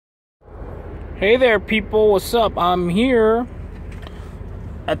Hey there, people. What's up? I'm here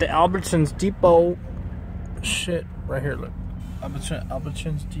at the Albertsons Depot. Shit, right here, look.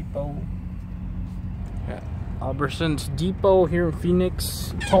 Albertsons Depot. Yeah. Albertsons Depot here in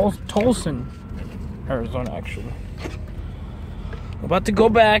Phoenix. Tolleson, Arizona, actually. About to go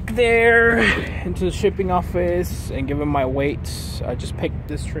back there into the shipping office and give him my weights. I just picked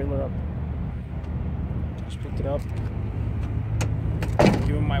this trailer up. Just picked it up.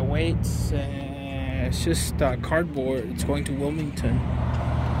 Give him my weights, and it's just cardboard. It's going to Wilmington.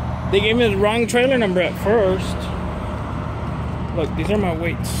 They gave me the wrong trailer number at first. Look, these are my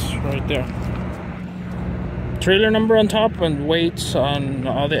weights right there. Trailer number on top and weights on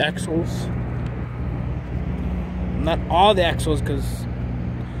all the axles. Not all the axles, because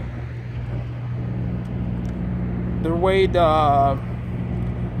they're weighed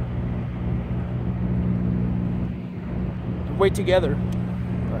together.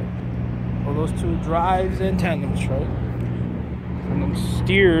 Well, those two drives and tandems, right? And them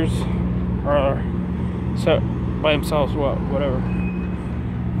steers are set by themselves, well, whatever.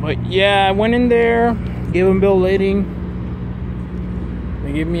 But yeah, I went in there, gave them bill of lading.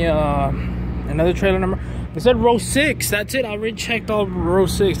 They gave me another trailer number. They said row 6. That's it. I already checked all row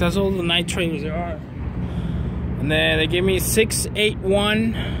 6. That's all the night trailers there are. And then they gave me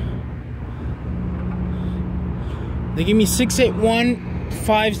 681. They gave me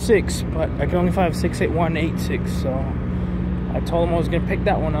 68156, but I can only find 68186. So I told them I was gonna pick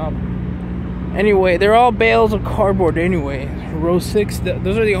that one up. Anyway, they're all bales of cardboard anyway. Row 6.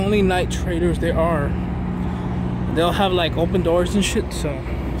 Those are the only night trailers there are. They'll have like open doors and shit. So,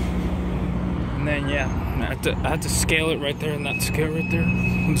 and then yeah. I had to scale it right there in that scale right there.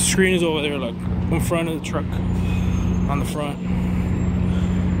 And the screen is over there, like in front of the truck, on the front.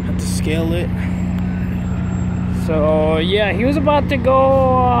 I had to scale it. So yeah, he was about to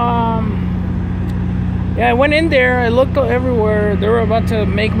go. Yeah, I went in there. I looked everywhere. They were about to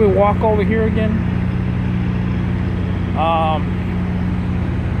make me walk over here again.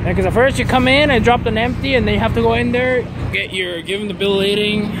 Because at first you come in and drop an empty, and then you have to go in there, give them the bill of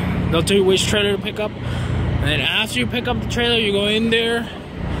lading. They'll tell you which trailer to pick up. And then after you pick up the trailer, you go in there,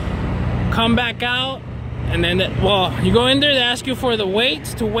 come back out, and then, well, you go in there, they ask you for the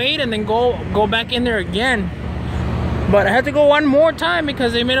weights to weight, and then go back in there again. But I had to go one more time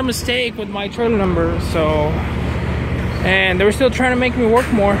because they made a mistake with my trailer number, so, and they were still trying to make me work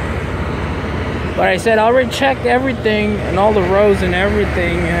more. But I said I already checked everything and all the rows and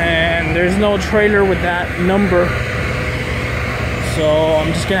everything, and there's no trailer with that number. So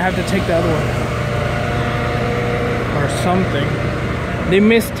I'm just gonna have to take the other one. Or something. They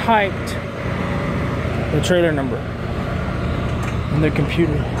mistyped the trailer number on their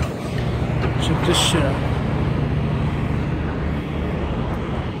computer. Check this shit out.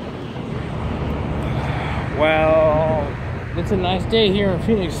 Well, it's a nice day here in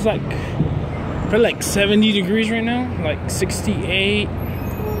Phoenix. It's like probably like 70 degrees right now, like 68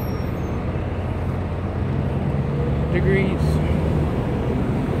 degrees.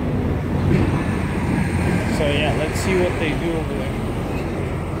 So yeah, let's see what they do over there.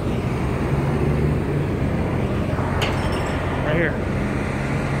 Right here.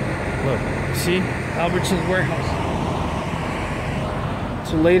 Look, see? Albertsons warehouse.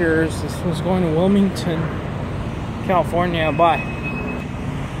 So later, this was going to Wilmington, California. Bye.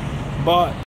 But